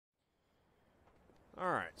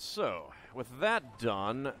Alright, so, with that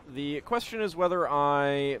done, the question is whether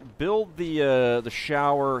I build the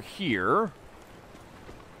shower here.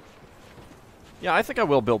 Yeah, I think I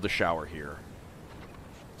will build the shower here.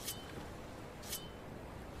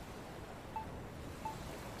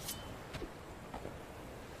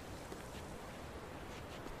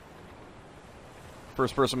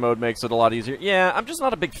 First-person mode makes it a lot easier. Yeah, I'm just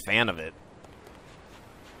not a big fan of it.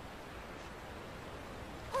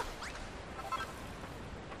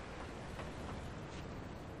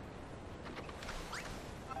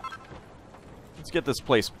 Let's get this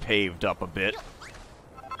place paved up a bit.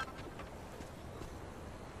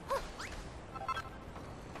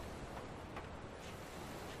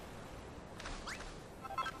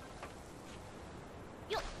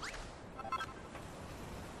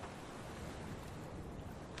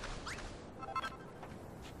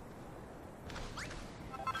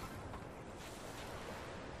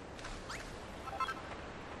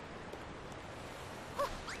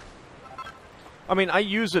 I mean, I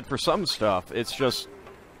use it for some stuff. It's just,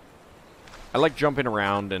 I like jumping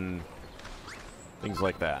around and things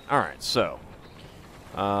like that. Alright, so.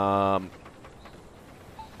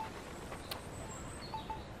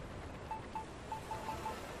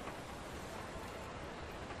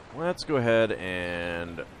 Let's go ahead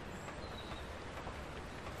and...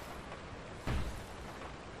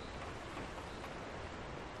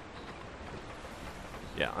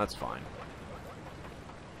 yeah, that's fine.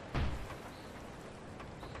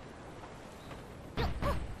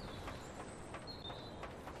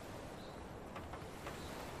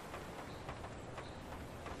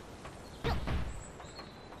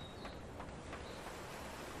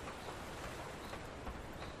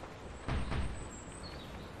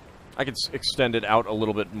 I can extend it out a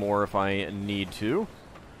little bit more if I need to.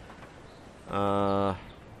 Let's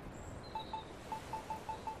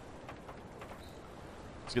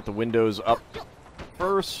get the windows up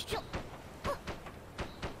first.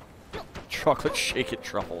 Chocolate shake it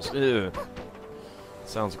truffles. Ew.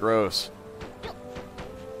 Sounds gross.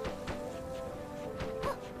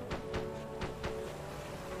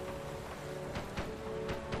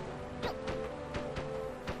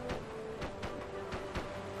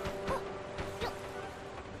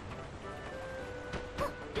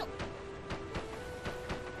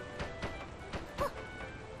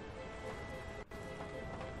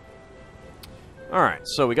 Alright,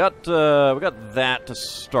 so we got that to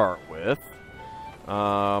start with.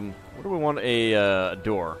 What do we want? A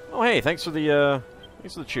door. Oh, hey, thanks for the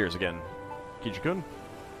cheers again, Kijikun.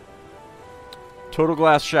 Total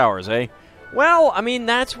glass showers, eh? Well, I mean,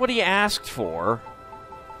 that's what he asked for.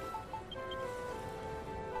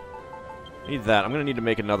 Need that. I'm gonna need to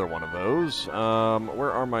make another one of those.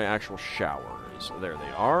 Where are my actual showers? There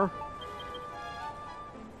they are.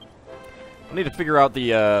 I need to figure out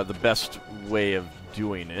the best way of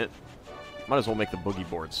doing it. Might as well make the boogie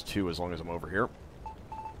boards too, as long as I'm over here.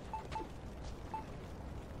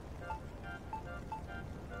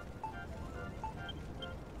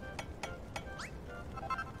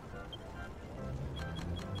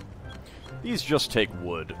 These just take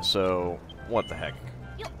wood, so what the heck?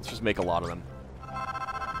 Let's just make a lot of them.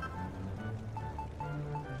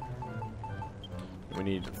 We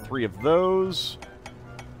need 3 of those.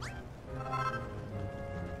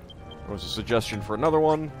 There was a suggestion for another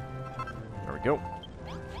one. There we go.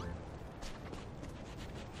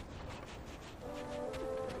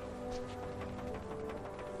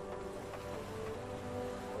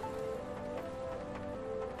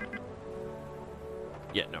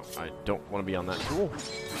 Yeah, no, I don't want to be on that tool.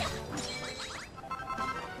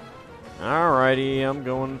 Alrighty, I'm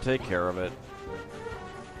going to take care of it.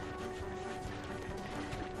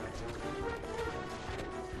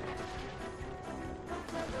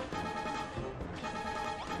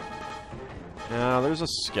 Now, there's a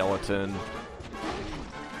skeleton.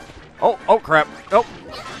 Oh, crap. Oh.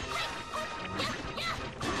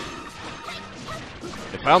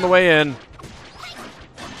 They found the way in.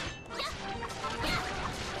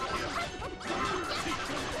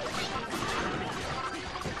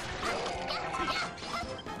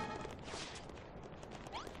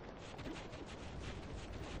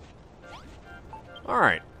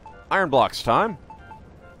 Alright. Iron blocks time.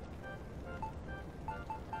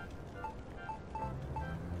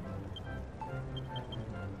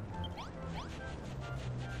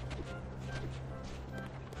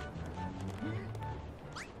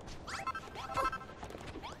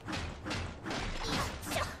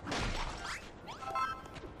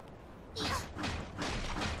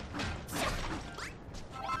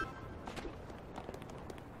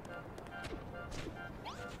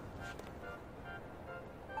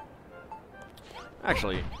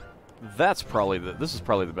 Actually, that's probably this is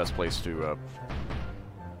probably the best place to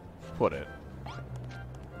put it.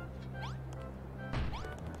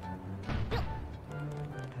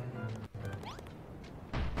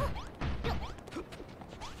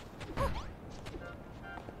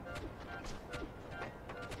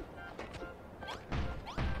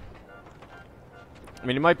 I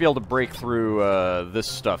mean, you might be able to break through this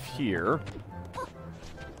stuff here.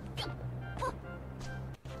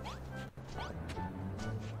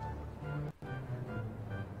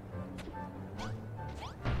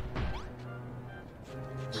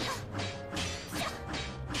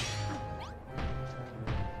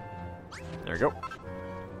 There you go.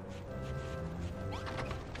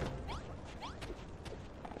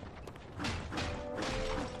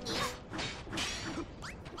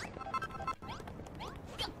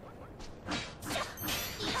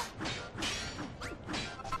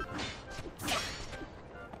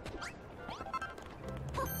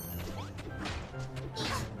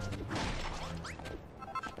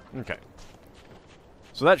 Okay.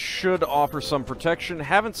 So that should offer some protection.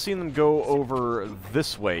 Haven't seen them go over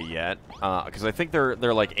this way yet, because I think they're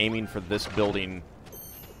like aiming for this building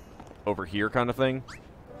over here kind of thing.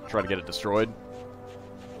 Try to get it destroyed.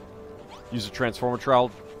 Use a transformer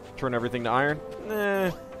trowel, turn everything to iron.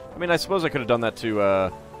 I mean, I suppose I could have done that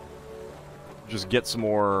to just get some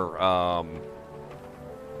more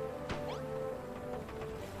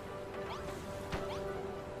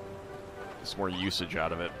usage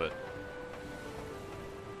out of it, but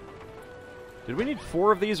did we need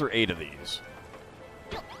 4 of these or 8 of these?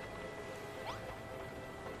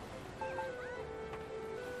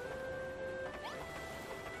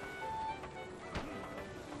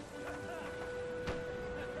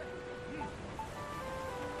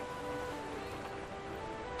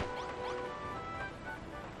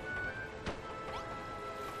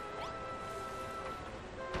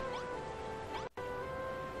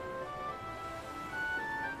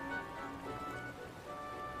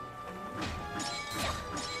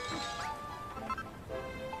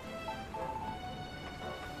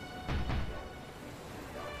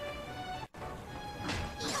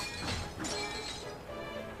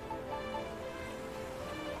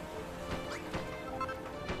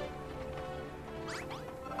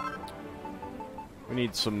 We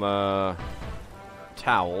need some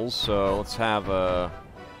towels, so let's have a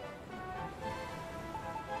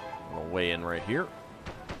little way in right here.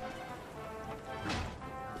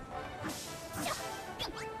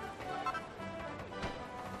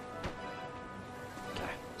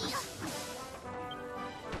 Okay.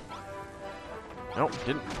 Nope,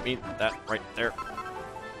 didn't mean that right there.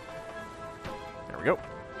 There we go.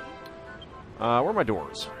 Where are my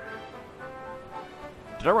doors?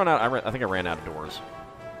 Did I run out? I think I ran out of doors.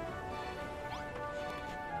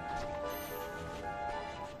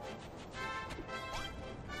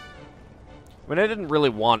 I mean, I didn't really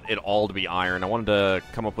want it all to be iron. I wanted to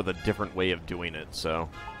come up with a different way of doing it, so...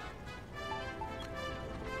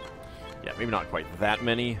 yeah, maybe not quite that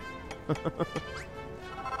many. I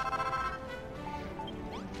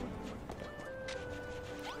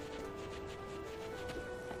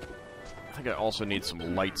think I also need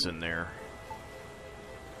some lights in there.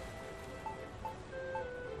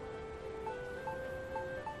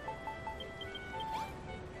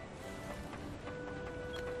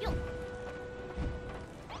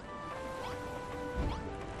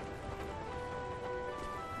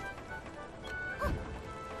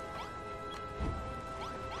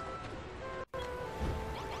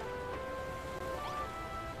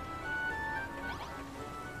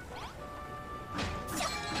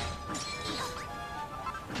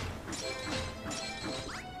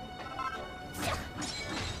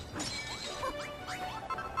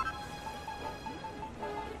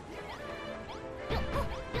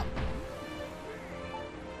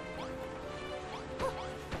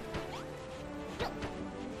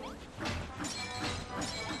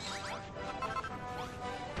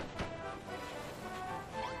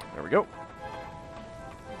 There we go.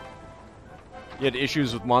 You had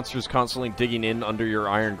issues with monsters constantly digging in under your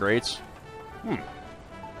iron grates?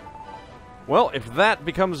 Well, if that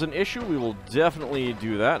becomes an issue, we will definitely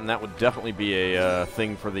do that, and that would definitely be a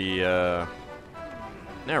thing for the...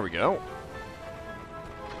 There we go.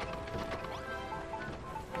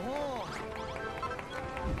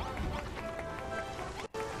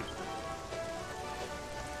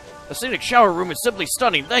 The scenic shower room is simply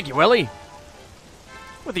stunning. Thank you, Ellie.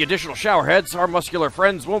 With the additional shower heads, our muscular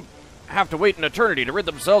friends won't have to wait an eternity to rid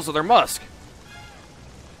themselves of their musk.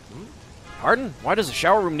 Pardon? Why does a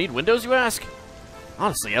shower room need windows, you ask?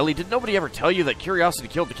 Honestly, Ellie, did nobody ever tell you that curiosity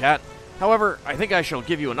killed the cat? However, I think I shall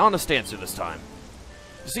give you an honest answer this time.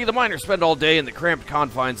 You see, the miners spend all day in the cramped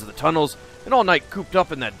confines of the tunnels, and all night cooped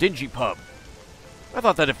up in that dingy pub. I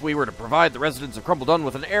thought that if we were to provide the residents of Crumbledon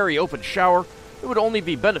with an airy, open shower, it would only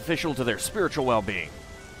be beneficial to their spiritual well-being.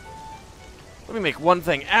 Let me make one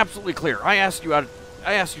thing absolutely clear. I asked you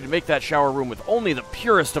to make that shower room with only the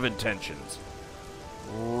purest of intentions.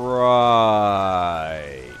 Right.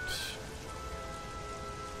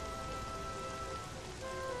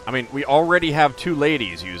 I mean, we already have 2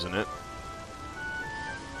 ladies using it.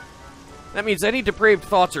 That means any depraved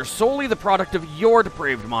thoughts are solely the product of your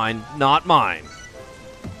depraved mind, not mine.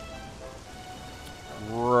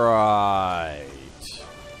 Right.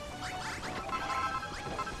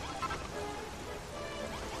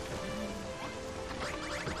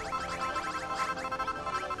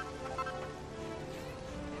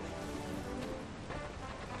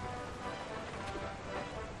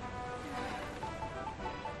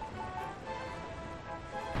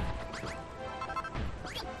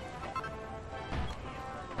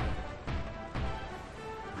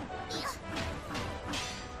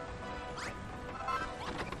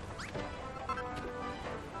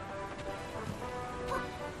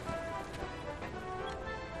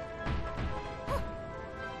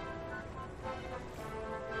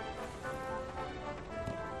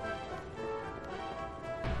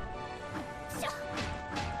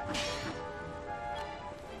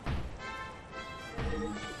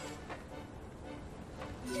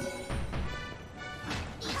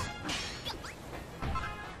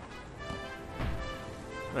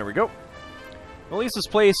 There we go. At least this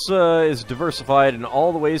place is diversified in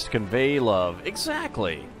all the ways to convey love.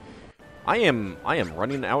 Exactly. I am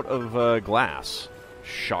running out of glass,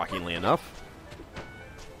 shockingly enough.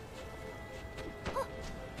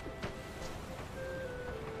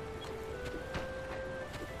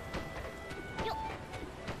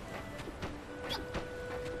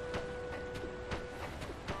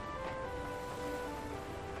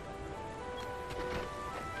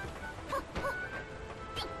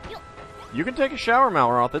 You can take a shower,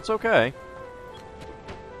 Malroth. It's okay.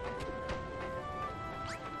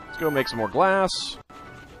 Let's go make some more glass.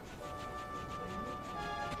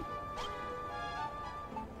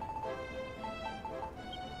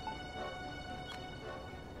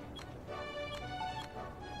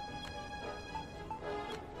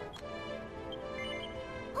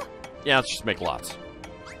 Yeah, let's just make lots.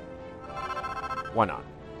 Why not?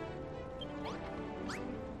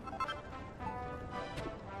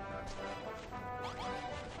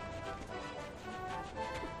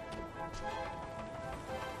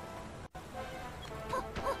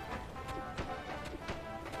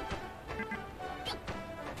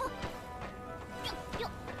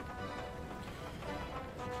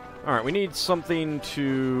 Alright, we need something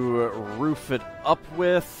to roof it up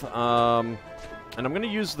with, and I'm going to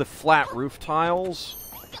use the flat roof tiles,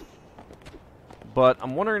 but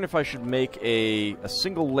I'm wondering if I should make a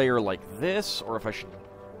single layer like this, or if I should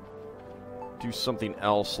do something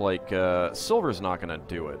else like, silver's not going to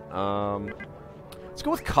do it. Let's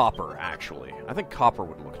go with copper, actually. I think copper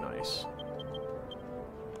would look nice.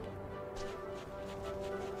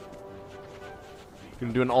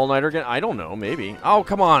 Gonna do an all-nighter again? I don't know, maybe. Oh,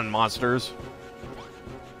 come on, monsters.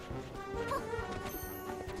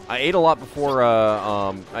 I ate a lot before,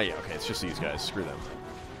 oh yeah, okay, it's just these guys. Screw them.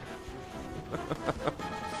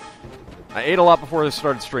 I ate a lot before I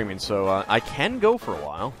started streaming, so, I can go for a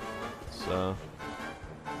while. It's,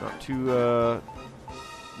 not too,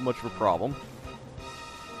 much of a problem.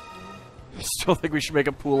 I still think we should make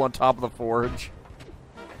a pool on top of the forge.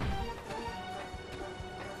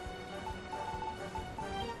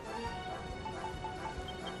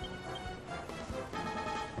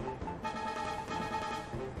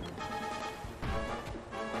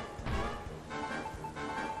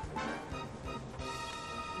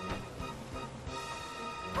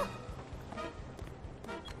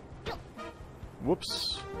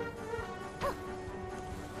 Whoops.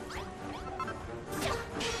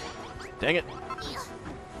 Dang it.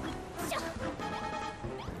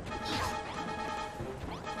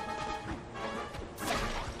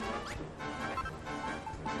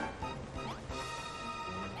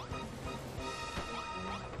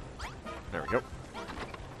 There we go.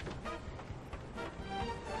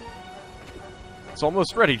 It's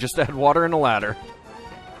almost ready. Just add water and a ladder.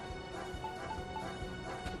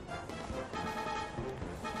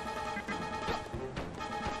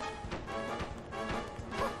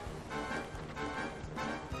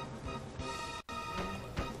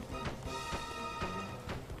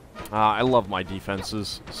 I love my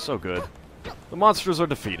defenses. So good. The monsters are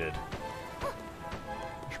defeated.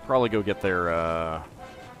 I should probably go get their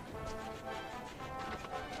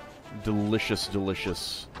delicious,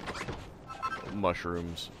 delicious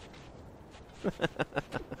mushrooms.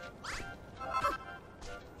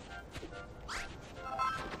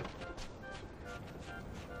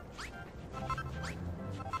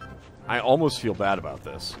 I almost feel bad about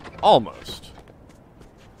this. Almost.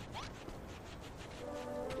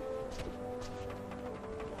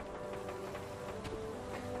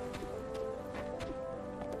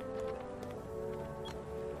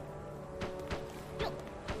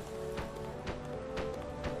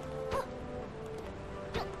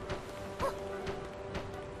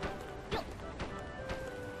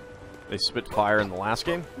 They spit fire in the last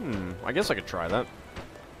game? I guess I could try that.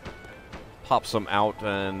 Pop some out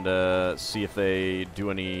and see if they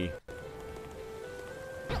do anything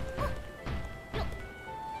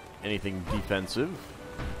defensive.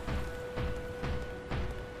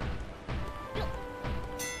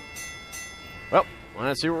 Well,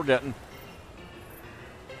 let's see what we're getting.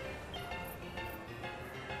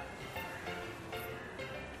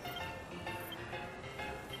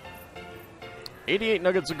 $88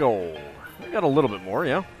 nuggets of gold. We got a little bit more,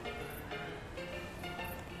 yeah.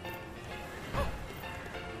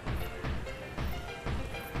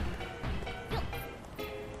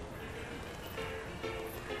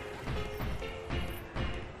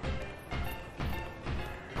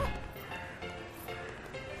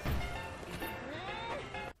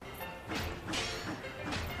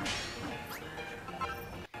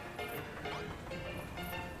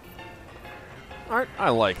 Alright, I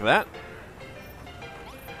like that.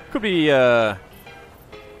 Could be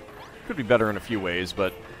better in a few ways,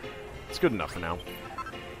 but it's good enough for now.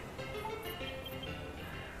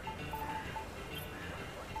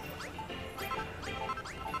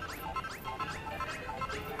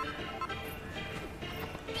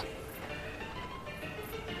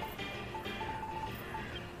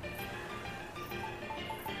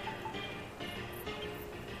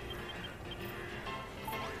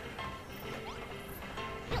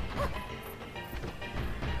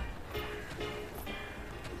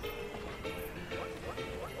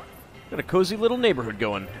 Got a cozy little neighborhood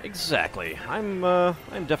going. Exactly. I'm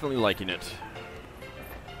definitely liking it.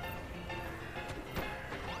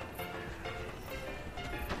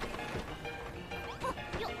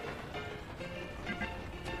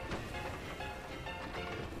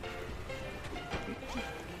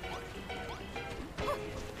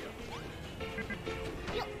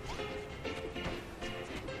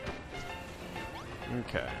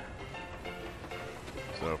 Okay.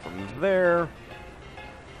 So from there...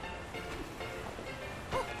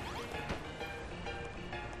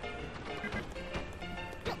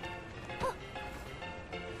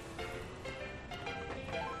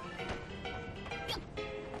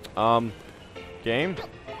 game?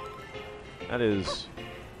 That is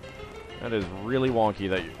really wonky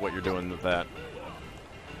that what you're doing with that.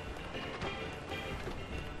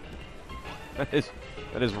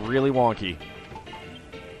 That is really wonky.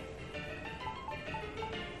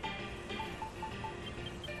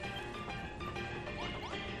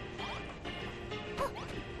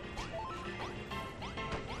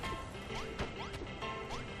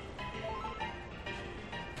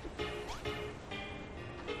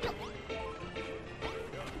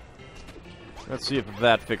 Let's see if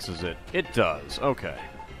that fixes it. It does. Okay.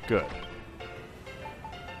 Good.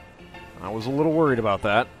 I was a little worried about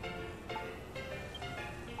that. Get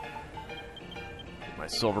my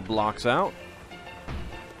silver blocks out.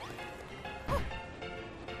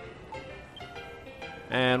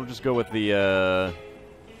 And we'll just go with the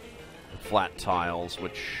flat tiles,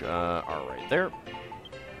 which are right there.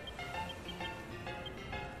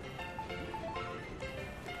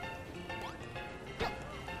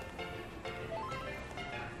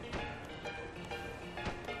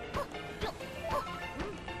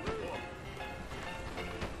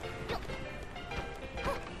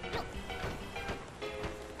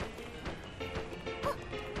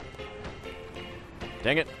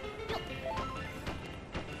 Dang it.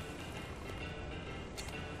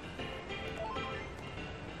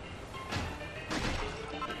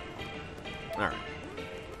 Alright.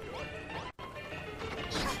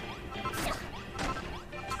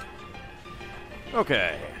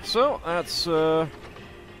 Okay, so that's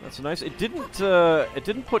nice. It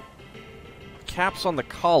didn't put caps on the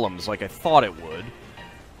columns like I thought it would.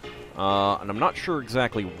 And I'm not sure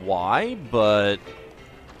exactly why, but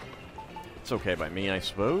it's okay by me, I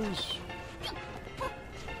suppose.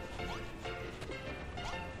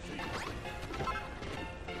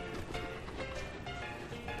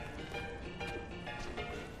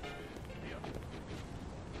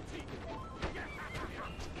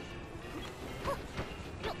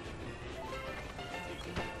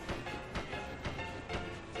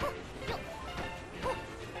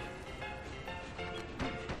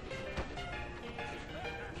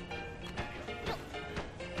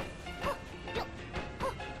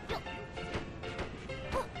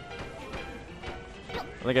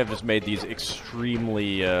 I think I've just made these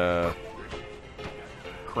extremely,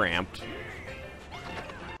 cramped.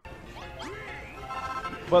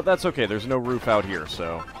 But that's okay, there's no roof out here,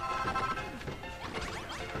 so...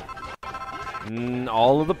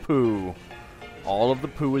 all of the poo. All of the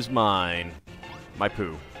poo is mine. My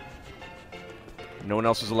poo. No one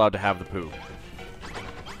else is allowed to have the poo.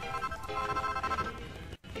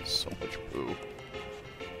 So much poo.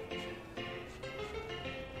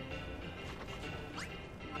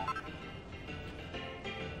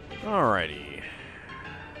 Alrighty.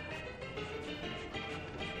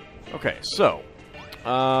 Okay, so...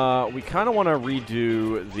 we kind of want to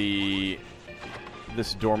redo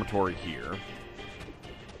this dormitory here.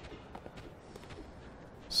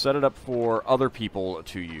 Set it up for other people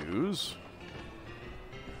to use.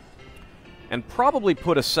 And probably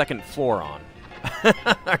put a second floor on.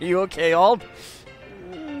 Are you okay, Ald?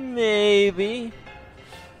 Maybe.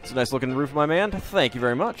 It's a nice looking roof, my man. Thank you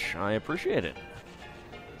very much. I appreciate it.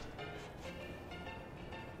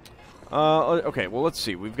 Okay, well, let's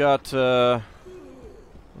see. We've got, 1,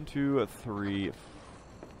 2, 3,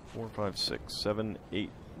 4, 5, 6, 7, 8,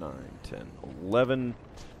 9, 10, 11...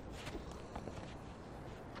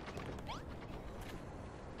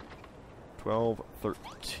 12,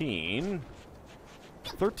 13.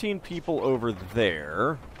 13 people over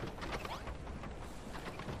there.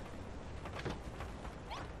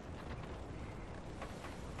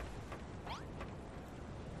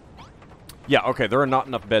 Yeah, okay, there are not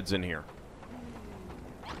enough beds in here.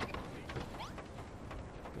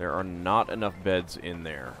 There are not enough beds in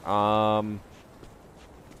there. I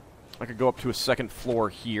could go up to a second floor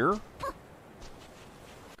here,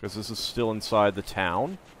 because this is still inside the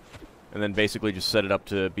town. And then basically just set it up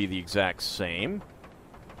to be the exact same.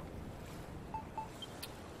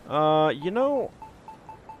 You know,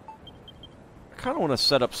 I kind of want to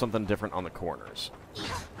set up something different on the corners.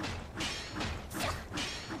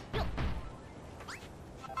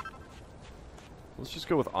 Let's just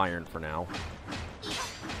go with iron for now.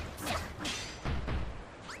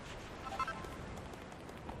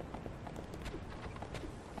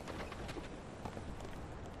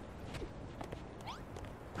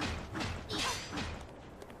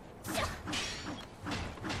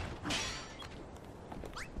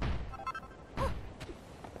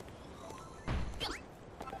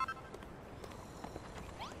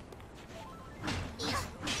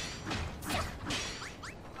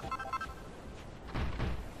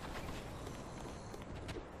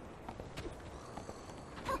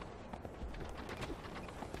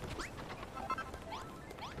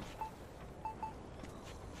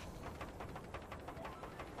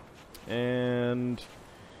 And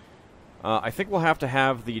I think we'll have to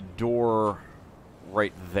have the door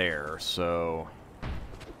right there, so...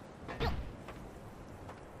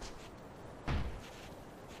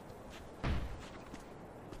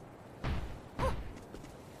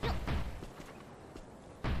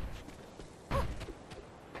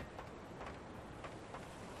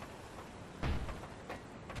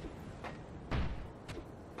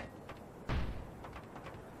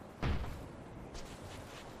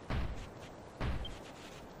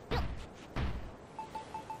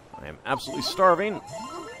 I am absolutely starving.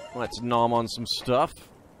 Let's nom on some stuff.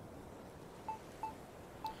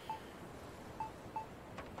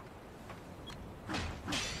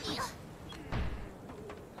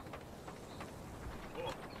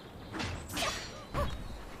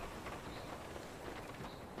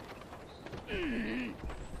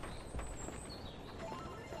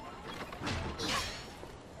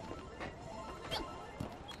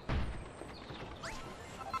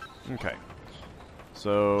 Okay.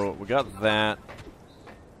 So, we got that.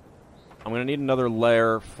 I'm going to need another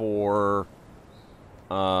layer for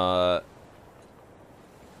the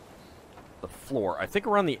floor. I think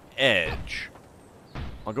around the edge.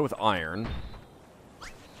 I'll go with iron.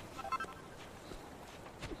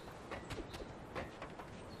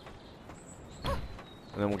 And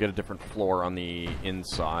then we'll get a different floor on the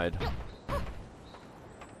inside.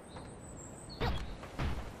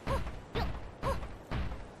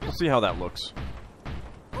 We'll see how that looks.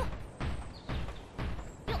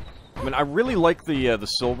 I mean, I really like the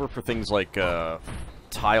silver for things like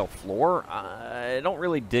tile floor. I don't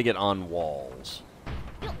really dig it on walls.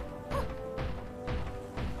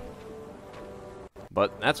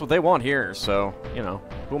 But that's what they want here, so, you know,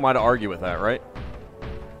 who am I to argue with that, right?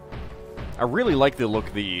 I really like the look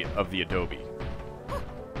of the Adobe.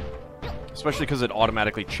 Especially because it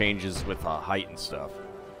automatically changes with height and stuff.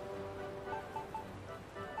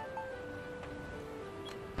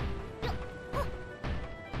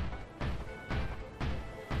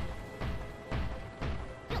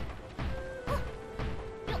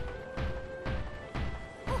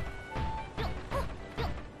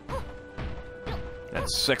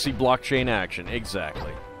 That's sexy blockchain action,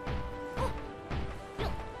 exactly.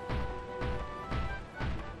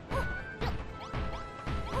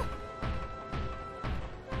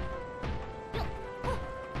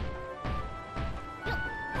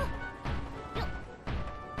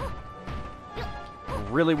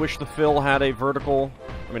 Really wish the fill had a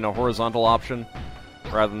a horizontal option,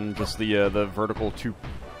 rather than just the vertical 2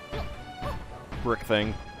 brick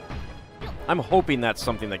thing. I'm hoping that's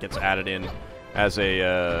something that gets added in as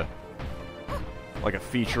a like a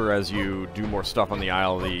feature as you do more stuff on the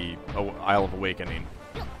Isle of Awakening.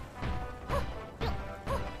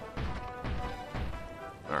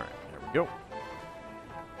 All right, there we go.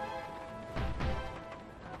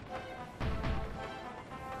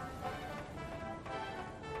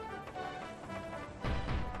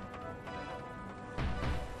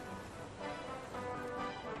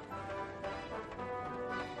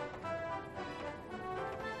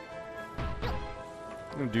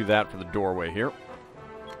 I'm going to do that for the doorway here.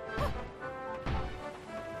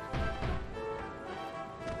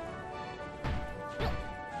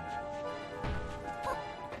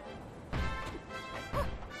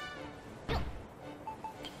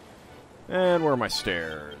 And where are my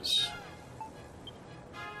stairs?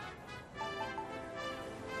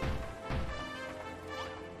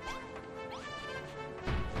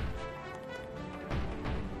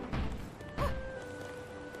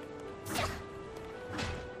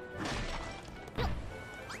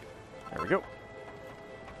 There we go.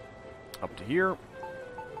 Up to here.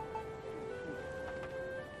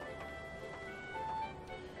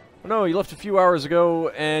 Oh, no, you left a few hours ago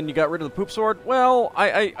and you got rid of the poop sword? Well,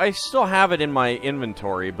 I still have it in my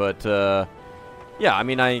inventory, but, yeah, I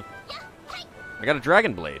mean, I got a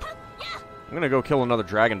dragon blade. I'm gonna go kill another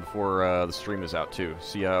dragon before the stream is out, too.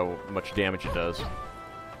 See how much damage it does.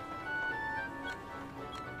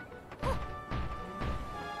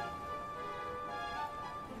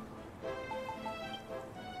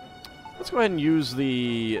 Let's go ahead and use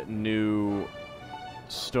the new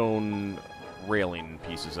stone railing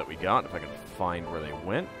pieces that we got, if I can find where they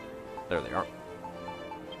went. There they are.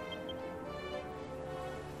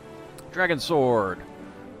 Dragon sword.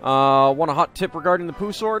 Want a hot tip regarding the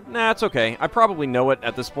poo sword? Nah, it's okay. I probably know it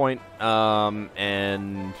at this point, and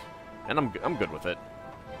I'm good with it.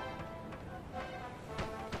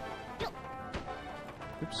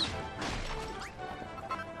 Oops.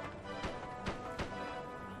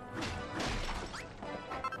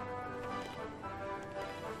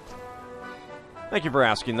 Thank you for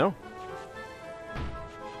asking, though.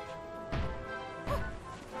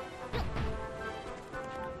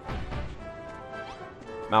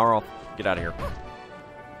 Malroth, get out of here.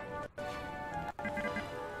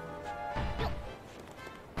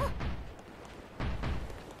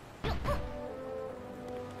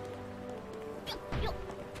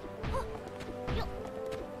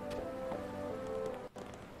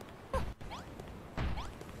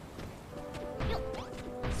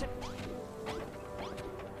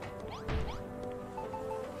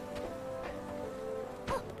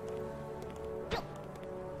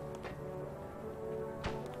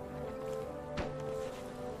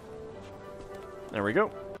 There we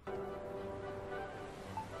go.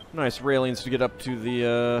 Nice railings to get up to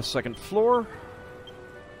the second floor.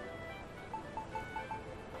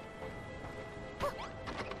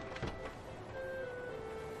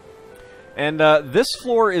 And this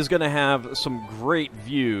floor is going to have some great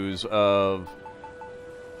views of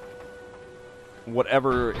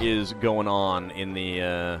whatever is going on in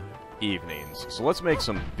the evenings. So let's make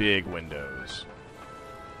some big windows.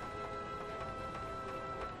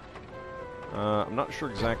 I'm not sure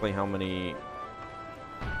exactly how many.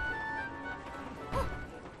 I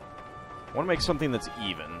want to make something that's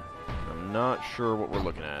even. I'm not sure what we're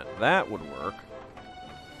looking at. That would work.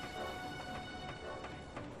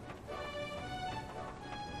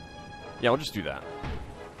 Yeah, I'll just do that.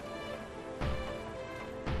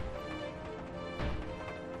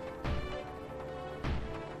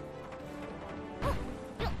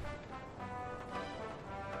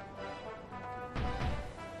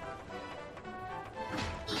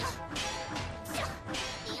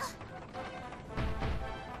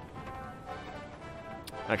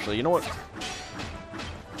 Actually, you know what?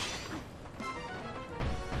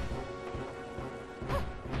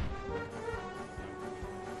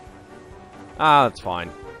 Ah, that's fine.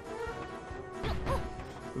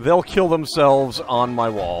 They'll kill themselves on my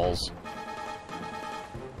walls.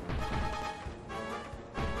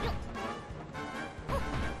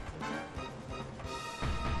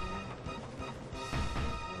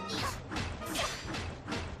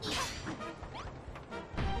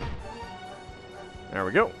 There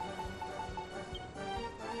we go.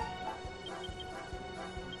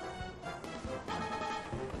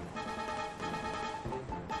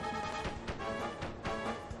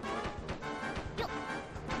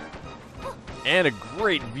 And a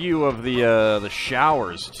great view of the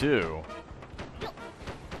showers, too.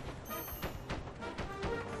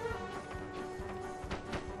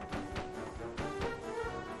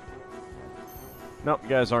 Nope, you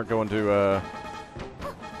guys aren't going to,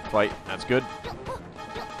 fight. That's good.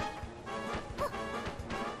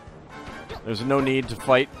 There's no need to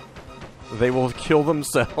fight. They will kill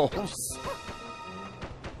themselves.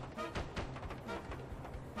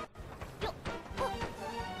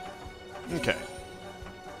 Okay.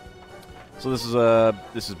 So this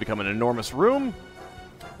has become an enormous room.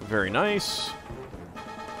 Very nice.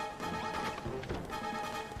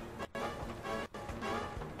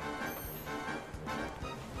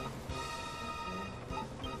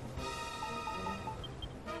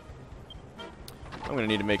 I'm going to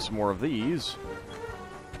need to make some more of these.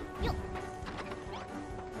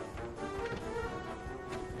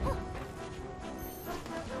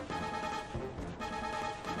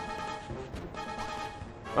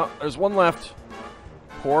 Oh, there's one left.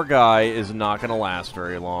 Poor guy is not going to last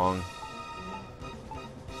very long.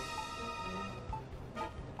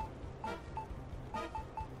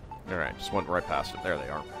 Alright, just went right past it. There they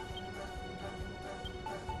are.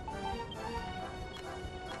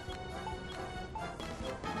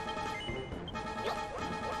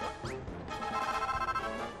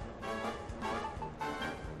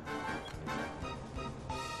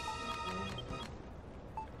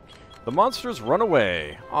 The monsters run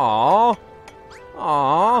away. Aww.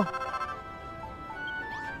 Aww.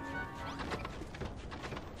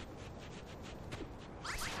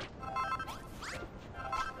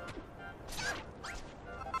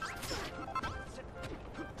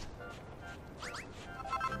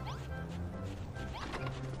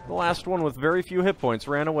 The last one with very few hit points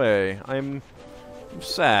ran away. I'm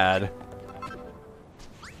sad.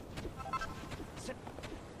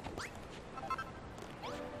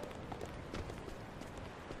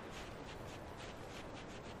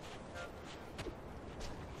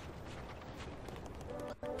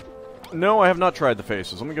 No, I have not tried the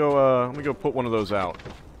faces. Let me go put one of those out.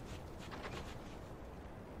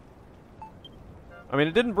 I mean,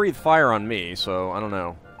 it didn't breathe fire on me, so I don't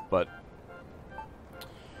know, but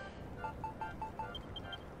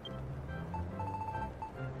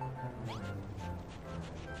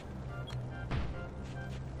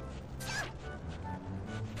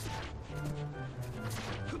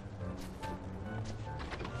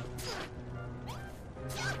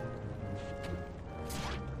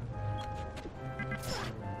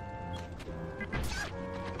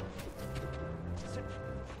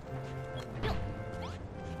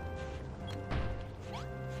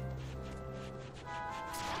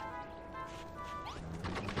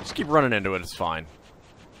just keep running into it, it's fine.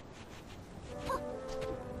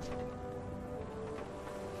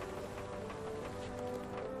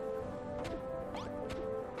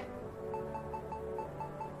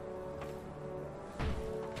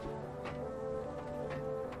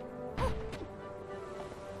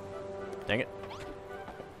 Dang it.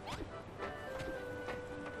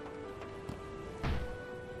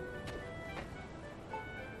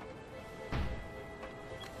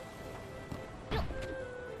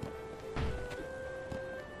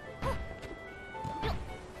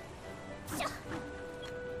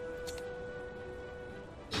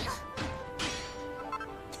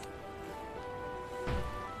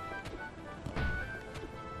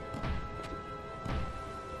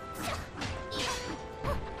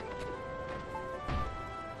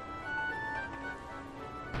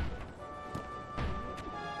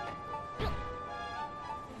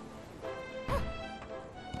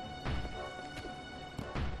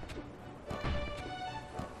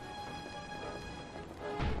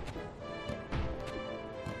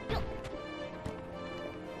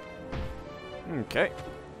 Okay,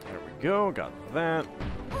 there we go, got that.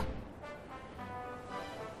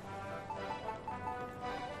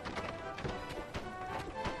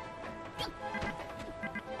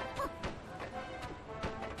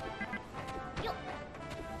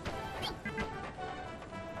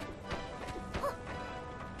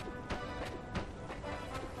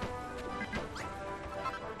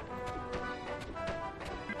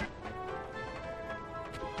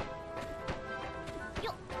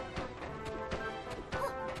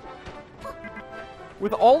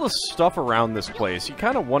 With all the stuff around this place, you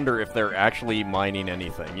kind of wonder if they're actually mining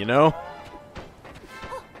anything, you know?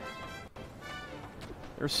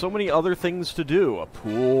 There's so many other things to do. A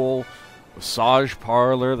pool, massage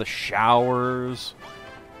parlor, the showers,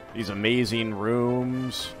 these amazing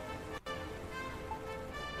rooms.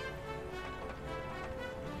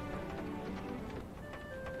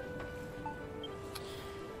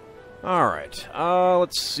 Alright,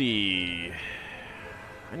 let's see.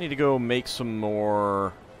 I need to go make some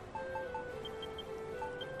more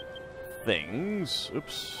things.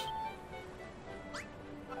 Oops.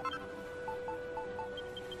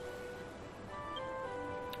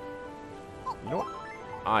 You know what?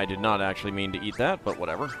 I did not actually mean to eat that, but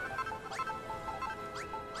whatever.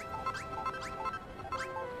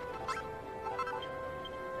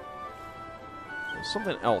 There's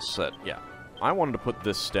something else that, yeah. I wanted to put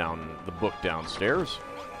this down, the book downstairs.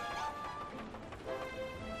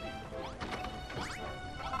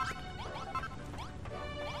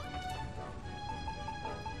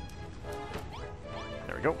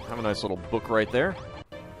 There we go. Have a nice little book right there.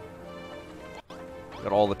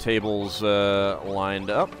 Got all the tables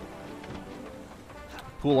lined up.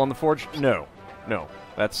 Pool on the forge? No. No.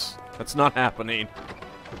 That's not happening.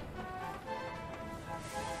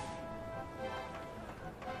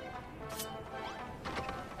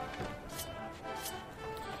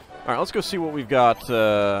 Alright, let's go see what we've got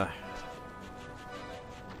that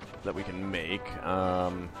we can make.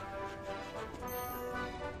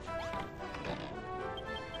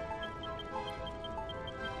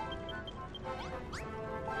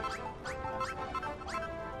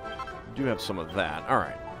 Do have some of that.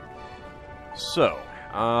 Alright. So,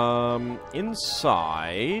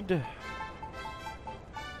 inside...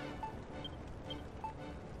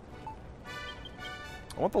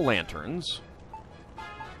 I want the lanterns.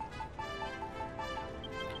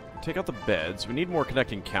 Take out the beds. We need more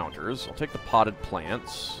connecting counters. I'll take the potted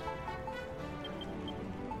plants.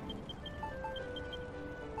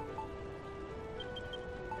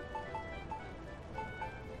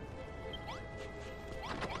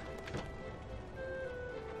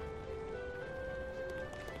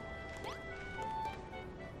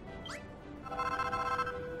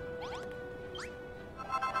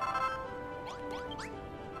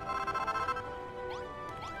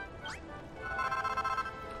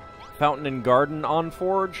 Fountain and garden on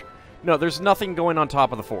forge? No, there's nothing going on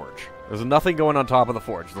top of the forge. There's nothing going on top of the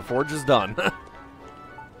forge. The forge is done.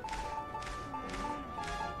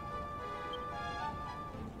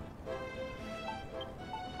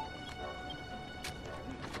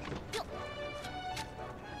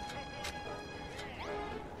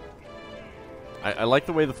 I like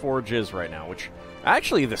the way the forge is right now, which...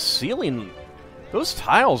 Actually, the ceiling... Those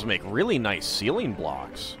tiles make really nice ceiling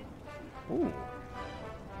blocks. Ooh.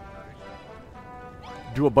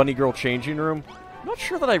 Do a bunny girl changing room? I'm not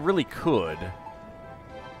sure that I really could.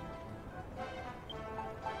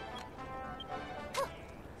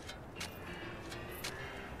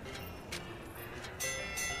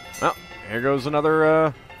 Well, here goes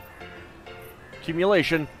another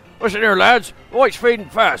accumulation. Listen here, lads. The light's fading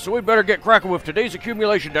fast, so we better get cracking with today's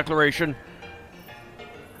accumulation declaration.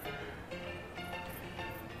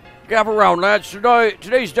 Gather round, lads.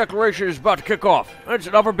 Today's declaration is about to kick off. It's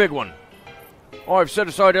another big one. I've set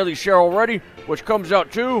aside Ellie's share already, which comes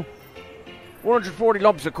out to 140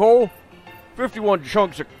 lumps of coal, 51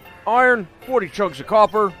 chunks of iron, 40 chunks of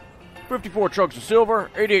copper, 54 chunks of silver,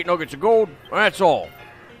 88 nuggets of gold. That's all.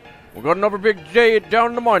 We've got another big day down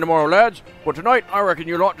in the mine tomorrow, lads, but tonight I reckon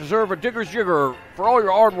you lot deserve a digger's jigger for all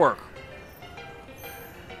your hard work.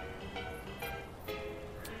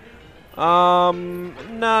 Nah,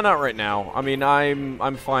 not right now. I mean,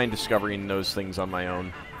 I'm fine discovering those things on my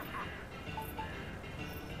own.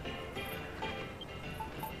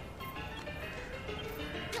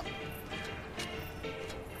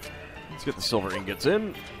 Let's get the silver ingots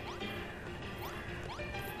in.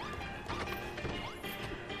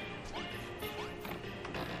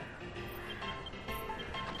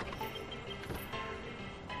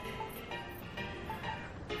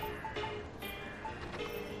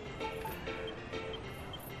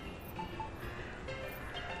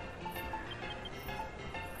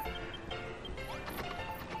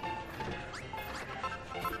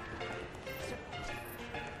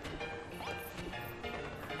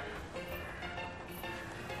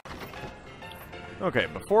 Okay,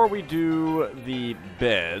 before we do the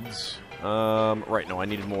beds, right, no, I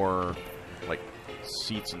needed more, like,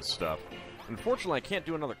 seats and stuff. Unfortunately, I can't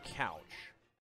do another couch.